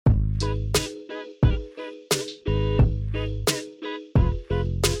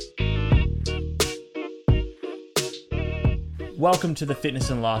Welcome to the Fitness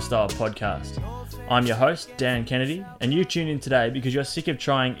and Lifestyle Podcast. I'm your host, Dan Kennedy, and you tune in today because you're sick of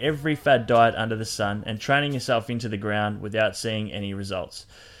trying every fad diet under the sun and training yourself into the ground without seeing any results.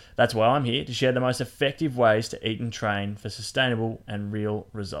 That's why I'm here to share the most effective ways to eat and train for sustainable and real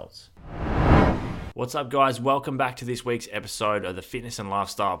results. What's up, guys? Welcome back to this week's episode of the Fitness and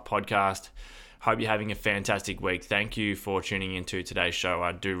Lifestyle Podcast. Hope you're having a fantastic week. Thank you for tuning into today's show.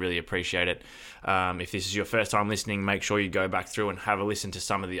 I do really appreciate it. If this is your first time listening, make sure you go back through and have a listen to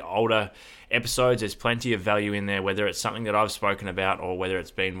some of the older episodes. There's plenty of value in there, whether it's something that I've spoken about or whether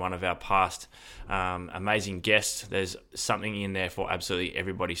it's been one of our past amazing guests. There's something in there for absolutely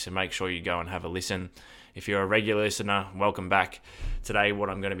everybody, so make sure you go and have a listen. If you're a regular listener, welcome back. Today,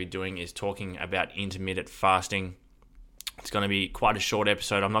 what I'm going to be doing is talking about intermittent fasting. It's going to be quite a short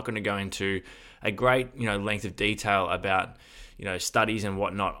episode. I'm not going to go into a great, length of detail about, studies and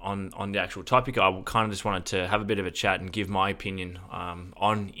whatnot on the actual topic. I kind of just wanted to have a bit of a chat and give my opinion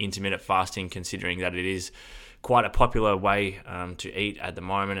on intermittent fasting, considering that it is quite a popular way to eat at the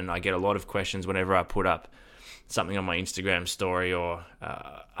moment. And I get a lot of questions whenever I put up something on my Instagram story or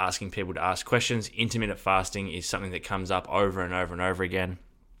asking people to ask questions. Intermittent fasting is something that comes up over and over and over again.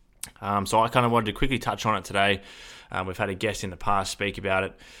 So I kind of wanted to quickly touch on it today. We've had a guest in the past speak about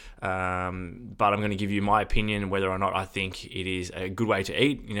it, but I'm going to give you my opinion whether or not I think it is a good way to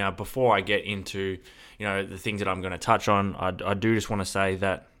eat. Before I get into the things that I'm going to touch on, I do just want to say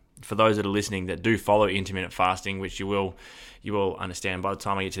that for those that are listening that do follow intermittent fasting, which you will understand by the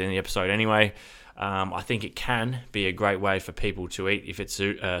time I get to the end of the episode anyway, I think it can be a great way for people to eat if it's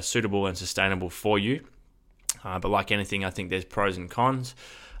suitable and sustainable for you. But like anything, I think there's pros and cons.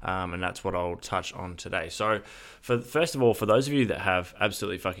 And that's what I'll touch on today. So, first of all, for those of you that have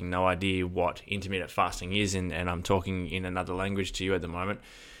absolutely fucking no idea what intermittent fasting is, and I'm talking in another language to you at the moment,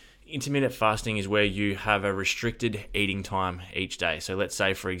 intermittent fasting is where you have a restricted eating time each day. So let's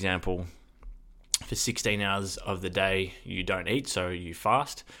say, for example, for 16 hours of the day you don't eat, so you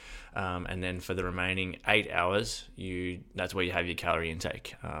fast, and then for the remaining 8 hours, that's where you have your calorie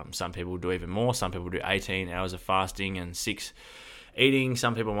intake. Some people do even more. Some people do 18 hours of fasting and 6 eating.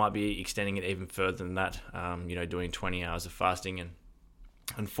 Some people might be extending it even further than that, doing 20 hours of fasting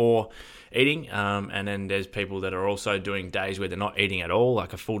and 4 eating. And then there's people that are also doing days where they're not eating at all,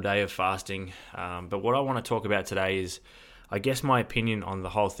 like a full day of fasting. But what I want to talk about today is, I guess, my opinion on the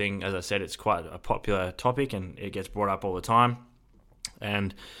whole thing. As I said, it's quite a popular topic and it gets brought up all the time.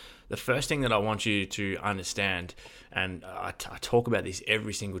 And the first thing that I want you to understand, and I talk about this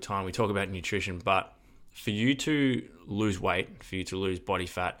every single time we talk about nutrition, but for you to lose weight, for you to lose body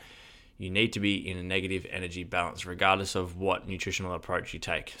fat, you need to be in a negative energy balance, regardless of what nutritional approach you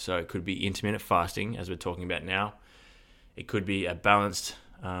take. So it could be intermittent fasting, as we're talking about now. It could be a balanced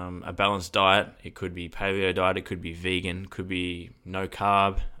diet. It could be paleo diet. It could be vegan. It could be no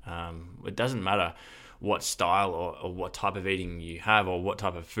carb. It doesn't matter what style or what type of eating you have or what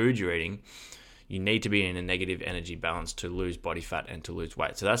type of food you're eating. You need to be in a negative energy balance to lose body fat and to lose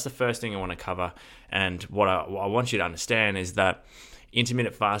weight. So that's the first thing I want to cover. And what I want you to understand is that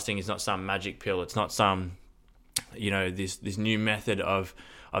intermittent fasting is not some magic pill. It's not some, this new method of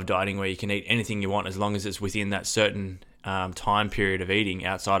dieting where you can eat anything you want as long as it's within that certain time period of eating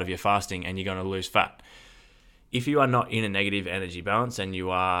outside of your fasting and you're going to lose fat. If you are not in a negative energy balance and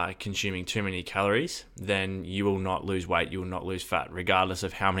you are consuming too many calories, then you will not lose weight. You will not lose fat, regardless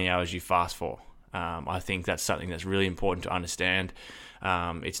of how many hours you fast for. I think that's something that's really important to understand.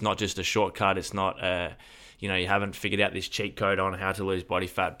 It's not just a shortcut. It's not, you haven't figured out this cheat code on how to lose body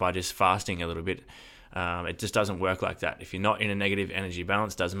fat by just fasting a little bit. It just doesn't work like that. If you're not in a negative energy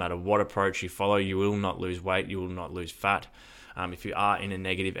balance, doesn't matter what approach you follow, you will not lose weight. You will not lose fat. If you are in a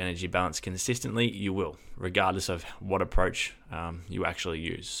negative energy balance consistently, you will, regardless of what approach you actually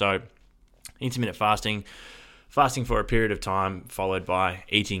use. So intermittent fasting for a period of time followed by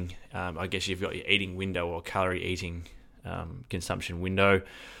eating. I guess you've got your eating window or calorie eating consumption window.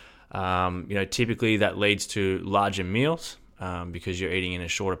 Typically that leads to larger meals because you're eating in a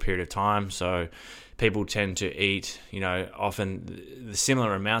shorter period of time. So people tend to eat, often the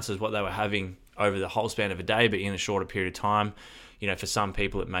similar amounts as what they were having over the whole span of a day, but in a shorter period of time. For some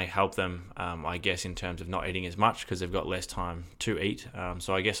people it may help them, I guess, in terms of not eating as much because they've got less time to eat.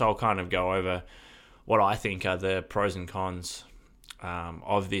 So I guess I'll kind of go over what I think are the pros and cons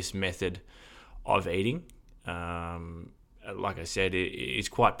of this method of eating. Like I said, it's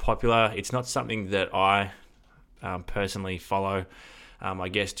quite popular. It's not something that I personally follow. I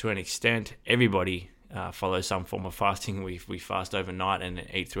guess to an extent, everybody follows some form of fasting. We fast overnight and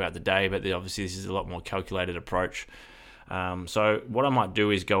eat throughout the day, but obviously this is a lot more calculated approach. So what I might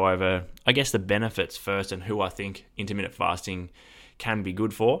do is go over, I guess, the benefits first and who I think intermittent fasting can be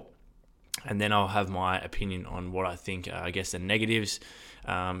good for. And then I'll have my opinion on what I think, I guess, the negatives.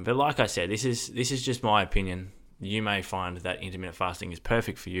 But like I said, this is just my opinion. You may find that intermittent fasting is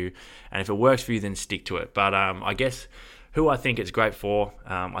perfect for you. And if it works for you, then stick to it. But I guess who I think it's great for,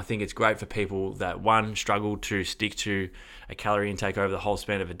 I think it's great for people that, one, struggle to stick to a calorie intake over the whole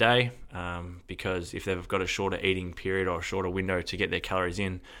span of a day, because if they've got a shorter eating period or a shorter window to get their calories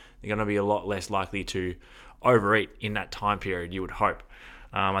in, they're going to be a lot less likely to overeat in that time period, you would hope.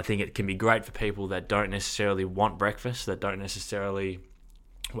 I think it can be great for people that don't necessarily want breakfast, that don't necessarily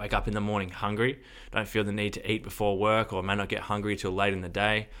wake up in the morning hungry, don't feel the need to eat before work, or may not get hungry till late in the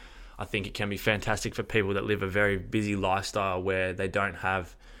day. I think it can be fantastic for people that live a very busy lifestyle where they don't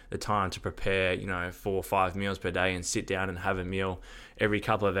have the time to prepare, 4 or 5 meals per day and sit down and have a meal every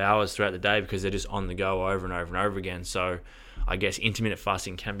couple of hours throughout the day because they're just on the go over and over and over again. So I guess intermittent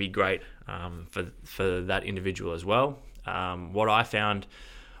fasting can be great for that individual as well. What I found,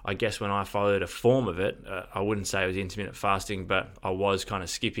 I guess, when I followed a form of it, I wouldn't say it was intermittent fasting, but I was kind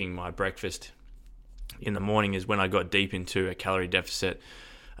of skipping my breakfast in the morning is when I got deep into a calorie deficit.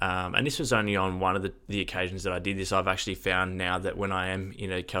 And this was only on one of the occasions that I did this. I've actually found now that when I am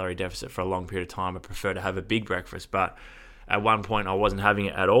in a calorie deficit for a long period of time, I prefer to have a big breakfast. But at one point, I wasn't having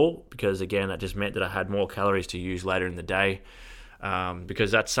it at all because, again, that just meant that I had more calories to use later in the day.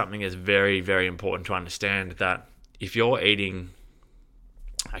 Because that's something that's very, very important to understand, that if you're eating...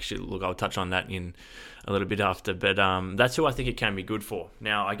 Actually, look, I'll touch on that in a little bit after, but that's who I think it can be good for.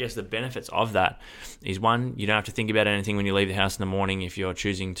 Now, I guess the benefits of that is, one, you don't have to think about anything when you leave the house in the morning. If you're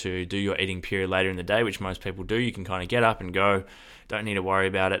choosing to do your eating period later in the day, which most people do, you can kind of get up and go. Don't need to worry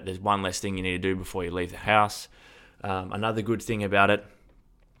about it. There's one less thing you need to do before you leave the house. Another good thing about it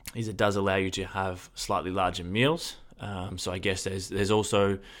is it does allow you to have slightly larger meals. So I guess there's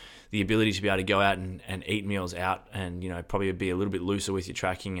also the ability to be able to go out and eat meals out and, probably be a little bit looser with your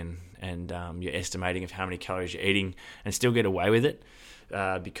tracking and your estimating of how many calories you're eating and still get away with it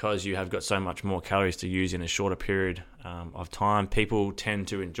because you have got so much more calories to use in a shorter period of time. People tend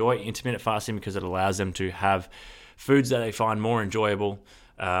to enjoy intermittent fasting because it allows them to have foods that they find more enjoyable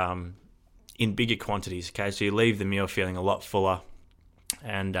in bigger quantities. Okay, so you leave the meal feeling a lot fuller,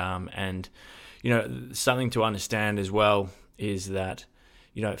 and something to understand as well is that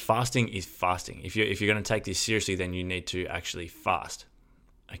fasting is fasting. If you're going to take this seriously, then you need to actually fast.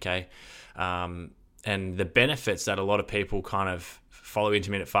 Okay, and the benefits that a lot of people kind of follow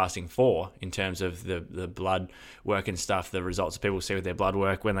intermittent fasting for, in terms of the blood work and stuff, the results that people see with their blood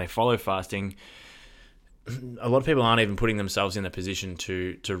work when they follow fasting, a lot of people aren't even putting themselves in a position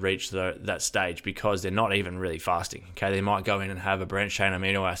to reach that stage because they're not even really fasting. Okay, they might go in and have a branched chain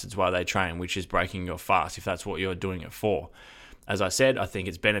amino acids while they train, which is breaking your fast if that's what you're doing it for. As I said, I think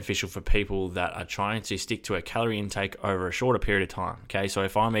it's beneficial for people that are trying to stick to a calorie intake over a shorter period of time. Okay, so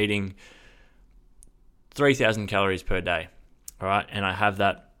if I'm eating 3,000 calories per day, all right, and I have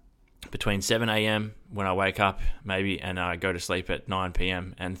that between 7 a.m. when I wake up, maybe, and I go to sleep at 9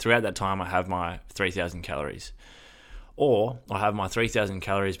 p.m. And throughout that time, I have my 3,000 calories. Or I have my 3,000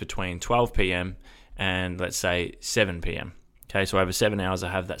 calories between 12 p.m. and, let's say, 7 p.m. Okay, so over 7 hours,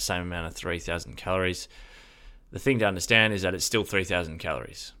 I have that same amount of 3,000 calories. The thing to understand is that it's still 3,000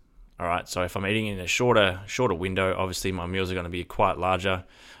 calories. All right, so if I'm eating in a shorter window, obviously my meals are going to be quite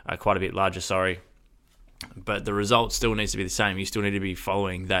a bit larger, but the result still needs to be the same. You still need to be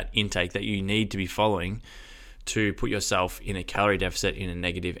following that intake that you need to be following to put yourself in a calorie deficit, in a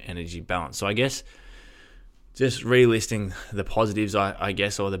negative energy balance. So I guess just relisting the positives, I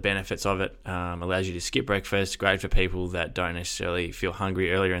guess, or the benefits of it, allows you to skip breakfast. Great for people that don't necessarily feel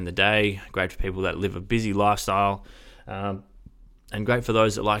hungry earlier in the day. Great for people that live a busy lifestyle, and great for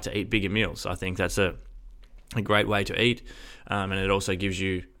those that like to eat bigger meals. I think that's a great way to eat, and it also gives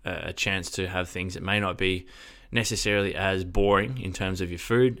you a chance to have things that may not be necessarily as boring in terms of your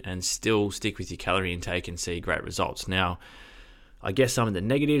food and still stick with your calorie intake and see great results. Now, I guess some of the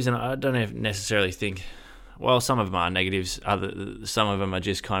negatives, and I don't necessarily think... Well, some of them are negatives. Some of them are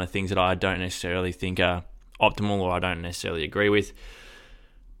just kind of things that I don't necessarily think are optimal or I don't necessarily agree with.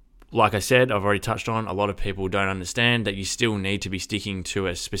 Like I said, I've already touched on, a lot of people don't understand that you still need to be sticking to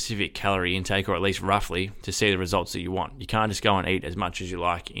a specific calorie intake, or at least roughly, to see the results that you want. You can't just go and eat as much as you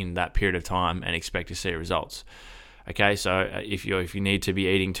like in that period of time and expect to see results. Okay, so if you need to be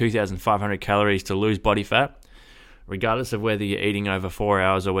eating 2,500 calories to lose body fat, regardless of whether you're eating over 4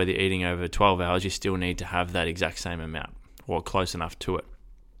 hours or whether you're eating over 12 hours, you still need to have that exact same amount or close enough to it.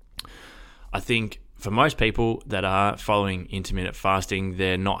 I think for most people that are following intermittent fasting,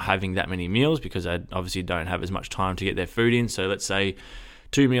 they're not having that many meals because they obviously don't have as much time to get their food in. So let's say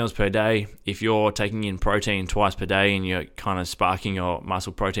 2 meals per day. If you're taking in protein twice per day and you're kind of sparking your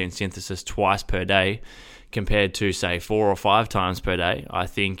muscle protein synthesis twice per day compared to, say, 4 or 5 times per day, I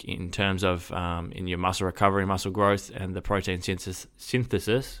think in terms of in your muscle recovery, muscle growth, and the protein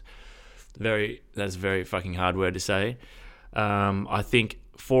synthesis, that's a very fucking hard word to say. I think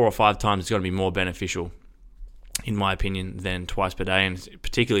 4 or 5 times is going to be more beneficial, in my opinion, than twice per day, and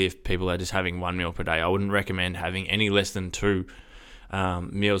particularly if people are just having 1 meal per day. I wouldn't recommend having any less than 2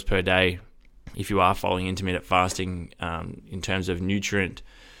 meals per day if you are following intermittent fasting in terms of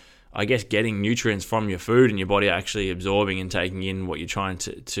getting nutrients from your food and your body actually absorbing and taking in what you're trying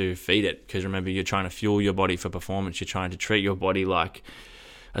to feed it. Because remember, you're trying to fuel your body for performance. You're trying to treat your body like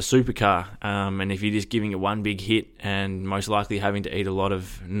a supercar, and if you're just giving it one big hit and most likely having to eat a lot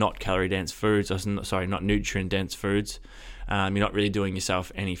of not nutrient-dense foods, you're not really doing yourself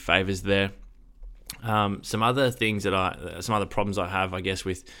any favors there. Some other problems I have, I guess,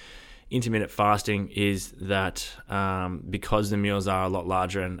 with intermittent fasting is that because the meals are a lot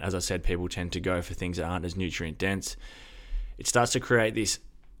larger, and as I said, people tend to go for things that aren't as nutrient dense, it starts to create this,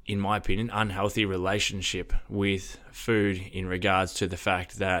 in my opinion, unhealthy relationship with food in regards to the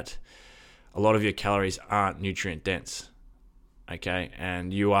fact that a lot of your calories aren't nutrient dense, okay?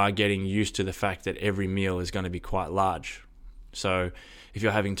 And you are getting used to the fact that every meal is going to be quite large. So if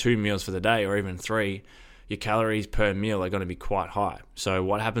you're having 2 meals for the day or even 3, your calories per meal are going to be quite high. So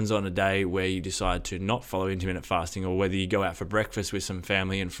what happens on a day where you decide to not follow intermittent fasting, or whether you go out for breakfast with some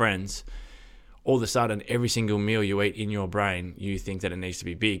family and friends, all of a sudden, every single meal you eat in your brain, you think that it needs to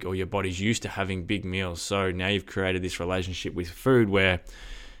be big, or your body's used to having big meals. So now you've created this relationship with food where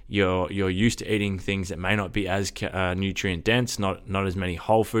you're used to eating things that may not be as nutrient dense, not as many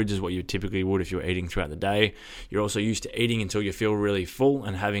whole foods as what you typically would if you're eating throughout the day. You're also used to eating until you feel really full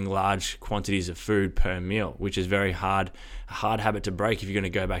and having large quantities of food per meal, which is a hard habit to break if you're going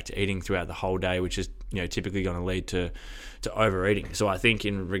to go back to eating throughout the whole day, which is typically going to lead to overeating. So I think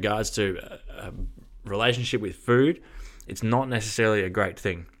in regards to a relationship with food, it's not necessarily a great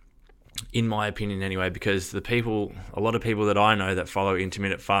thing, in my opinion anyway, because a lot of people that I know that follow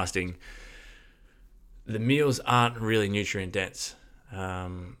intermittent fasting, the meals aren't really nutrient dense.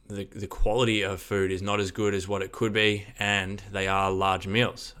 The quality of food is not as good as what it could be, and they are large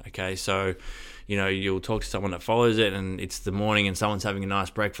meals. Okay, so you'll talk to someone that follows it, and it's the morning, and someone's having a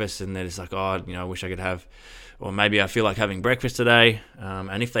nice breakfast, and they're just like, I wish I could have, or maybe I feel like having breakfast today.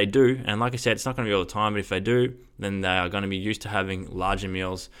 And if they do, and like I said, it's not going to be all the time, but if they do, then they are going to be used to having larger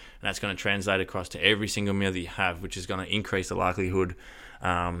meals, and that's going to translate across to every single meal that you have, which is going to increase the likelihood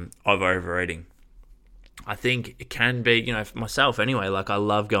of overeating. I think it can be, for myself anyway, like I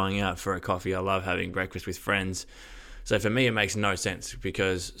love going out for a coffee. I love having breakfast with friends. So for me, it makes no sense,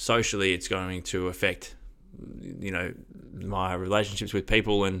 because socially it's going to affect, my relationships with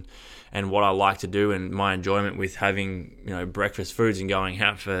people and what I like to do, and my enjoyment with having, breakfast foods and going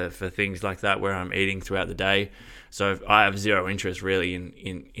out for things like that where I'm eating throughout the day. So I have zero interest really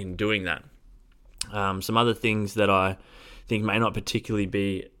in doing that. Some other things that I think may not particularly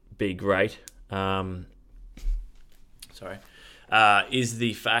be great, is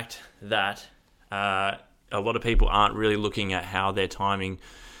the fact that a lot of people aren't really looking at how they're timing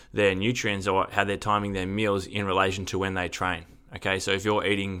their nutrients or how they're timing their meals in relation to when they train. Okay, so if you're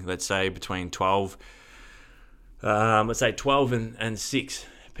eating, let's say between 12 and 6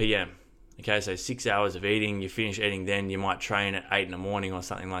 p.m. Okay, so 6 hours of eating, you finish eating, then you might train at 8 in the morning or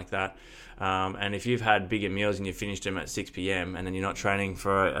something like that. And if you've had bigger meals and you finished them at 6 p.m. and then you're not training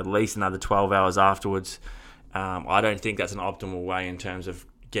for at least another 12 hours afterwards, I don't think that's an optimal way in terms of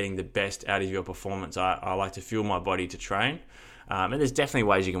getting the best out of your performance. I like to fuel my body to train. And there's definitely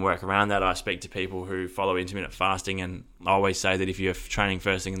ways you can work around that. I speak to people who follow intermittent fasting, and I always say that if you're training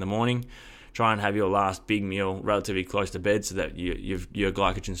first thing in the morning, try and have your last big meal relatively close to bed so that your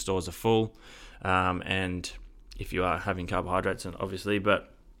glycogen stores are full. And if you are having carbohydrates, obviously,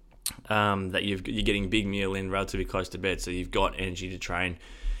 but that you're getting big meal in relatively close to bed, so you've got energy to train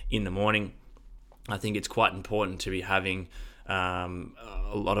in the morning. I think it's quite important to be having a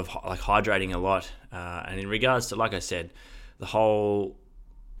lot of hydrating a lot. And in regards to, like I said, the whole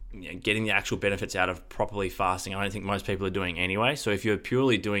getting the actual benefits out of properly fasting, I don't think most people are doing anyway. So if you're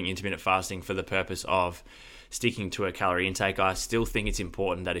purely doing intermittent fasting for the purpose of sticking to a calorie intake, I still think it's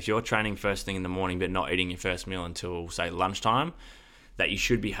important that if you're training first thing in the morning but not eating your first meal until, say, lunchtime, that you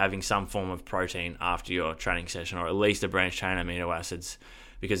should be having some form of protein after your training session, or at least a branched chain amino acids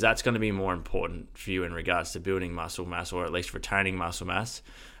because that's going to be more important for you in regards to building muscle mass, or at least retaining muscle mass.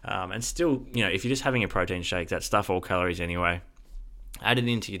 And still, if you're just having a protein shake, that stuff all calories anyway. Add it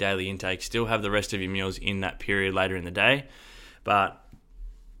into your daily intake. Still have the rest of your meals in that period later in the day, but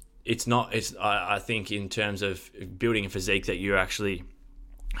I think in terms of building a physique that you're actually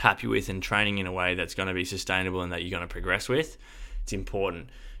happy with and training in a way that's going to be sustainable and that you're going to progress with, it's important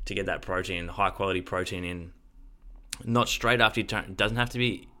to get that protein, high quality protein in, not straight after you turn. It doesn't have to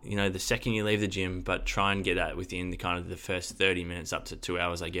be, the second you leave the gym, but try and get that within the kind of the first 30 minutes up to 2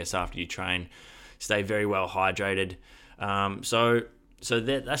 hours, I guess, after you train. Stay very well hydrated. So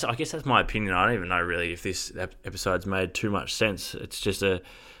that's my opinion. I don't even know really if this episode's made too much sense. It's just a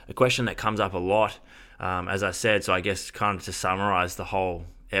question that comes up a lot, as I said. So I guess kind of to summarize the whole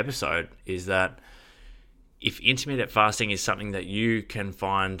episode is that if intermittent fasting is something that you can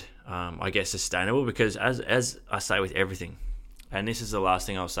find, sustainable, because as I say with everything, and this is the last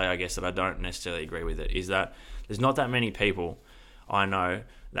thing I'll say, I guess, that I don't necessarily agree with it, is that there's not that many people I know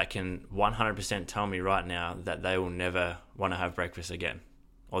that can 100% tell me right now that they will never want to have breakfast again,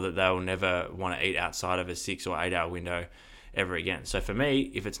 or that they will never want to eat outside of a 6 or 8 hour window ever again. So for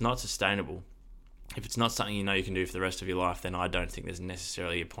me, if it's not sustainable, if it's not something you can do for the rest of your life, then I don't think there's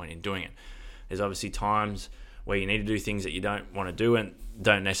necessarily a point in doing it. There's obviously times where you need to do things that you don't want to do and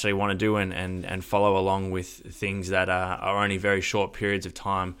don't necessarily want to do, and follow along with things that are only very short periods of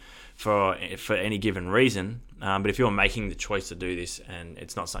time for any given reason. But if you're making the choice to do this and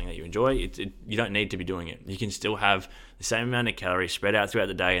it's not something that you enjoy, you don't need to be doing it. You can still have the same amount of calories spread out throughout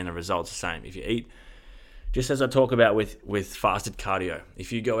the day and the results are the same. If you eat, just as I talk about with fasted cardio,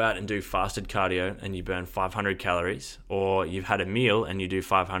 if you go out and do fasted cardio and you burn 500 calories, or you've had a meal and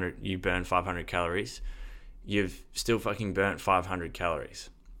you burn 500 calories, you've still fucking burnt 500 calories.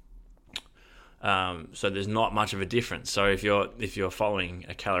 So there's not much of a difference. So if you're following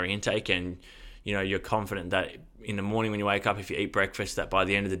a calorie intake and you're confident that in the morning when you wake up, if you eat breakfast, that by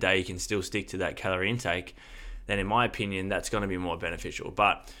the end of the day you can still stick to that calorie intake, then in my opinion that's going to be more beneficial.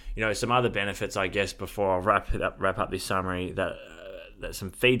 But some other benefits, I guess, before I wrap up this summary, that some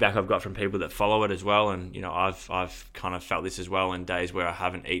feedback I've got from people that follow it as well, and I've kind of felt this as well in days where I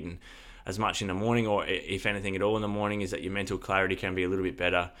haven't eaten as much in the morning, or if anything at all in the morning, is that your mental clarity can be a little bit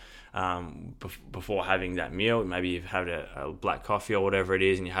better before having that meal. Maybe you've had a black coffee or whatever it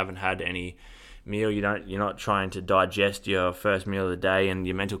is, and you haven't had any meal. You're not trying to digest your first meal of the day, and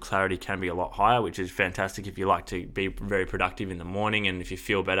your mental clarity can be a lot higher, which is fantastic if you like to be very productive in the morning and if you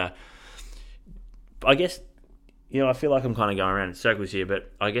feel better. I guess I feel like I'm kind of going around in circles here,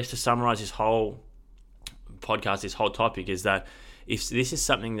 but I guess to summarize this whole podcast, this whole topic, is that if this is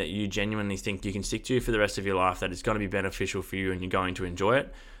something that you genuinely think you can stick to for the rest of your life, that it's going to be beneficial for you and you're going to enjoy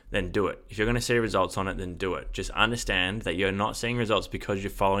it, then do it. If you're going to see results on it, then do it. Just understand that you're not seeing results because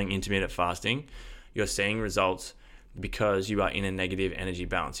you're following intermittent fasting. You're seeing results because you are in a negative energy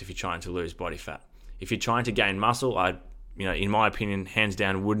balance if you're trying to lose body fat. If you're trying to gain muscle, in my opinion, hands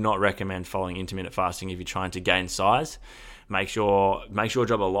down, would not recommend following intermittent fasting if you're trying to gain size. Makes your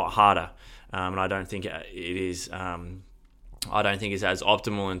job a lot harder. And I don't think it is... I don't think it's as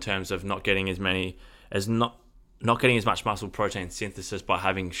optimal in terms of not getting as much muscle protein synthesis by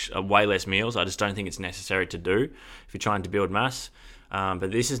having way less meals. I just don't think it's necessary to do if you're trying to build mass.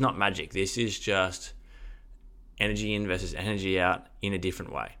 But this is not magic. This is just energy in versus energy out in a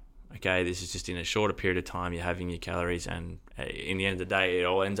different way. Okay, this is just in a shorter period of time. You're having your calories, and in the end of the day, it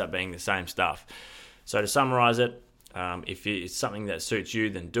all ends up being the same stuff. So to summarize it, if it's something that suits you,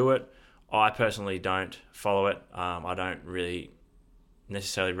 then do it. I personally don't follow it. I don't really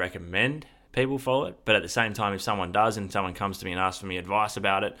necessarily recommend people follow it. But at the same time, if someone does and someone comes to me and asks for me advice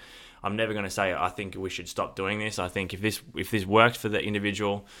about it, I'm never going to say, I think we should stop doing this. I think if this works for the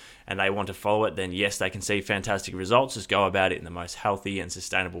individual and they want to follow it, then yes, they can see fantastic results. Just go about it in the most healthy and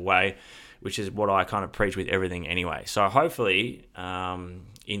sustainable way, which is what I kind of preach with everything anyway. So hopefully,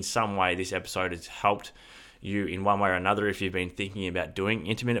 in some way, this episode has helped you in one way or another if you've been thinking about doing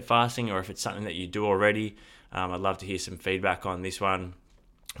intermittent fasting, or if it's something that you do already. I'd love to hear some feedback on this one.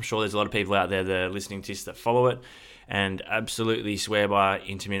 I'm sure there's a lot of people out there that are listening to this that follow it and absolutely swear by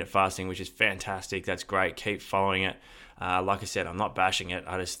intermittent fasting, which is fantastic. That's great. Keep following it. Like I said, I'm not bashing it.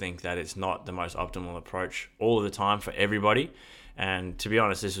 I just think that it's not the most optimal approach all of the time for everybody. And to be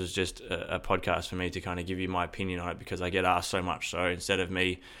honest, this was just a podcast for me to kind of give you my opinion on it, because I get asked so much. So instead of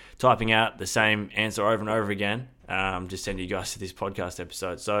me typing out the same answer over and over again, just send you guys to this podcast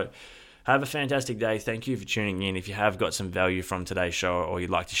episode. So have a fantastic day. Thank you for tuning in. If you have got some value from today's show, or you'd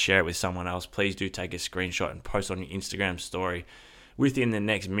like to share it with someone else, please do take a screenshot and post on your Instagram story within the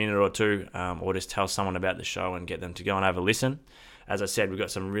next minute or two, or just tell someone about the show and get them to go and have a listen. as I said, we've got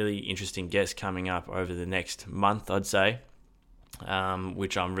some really interesting guests coming up over the next month, I'd say,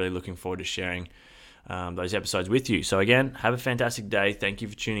 which I'm really looking forward to sharing those episodes with you. So again, have a fantastic day. Thank you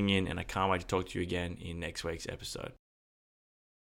for tuning in, and I can't wait to talk to you again in next week's episode.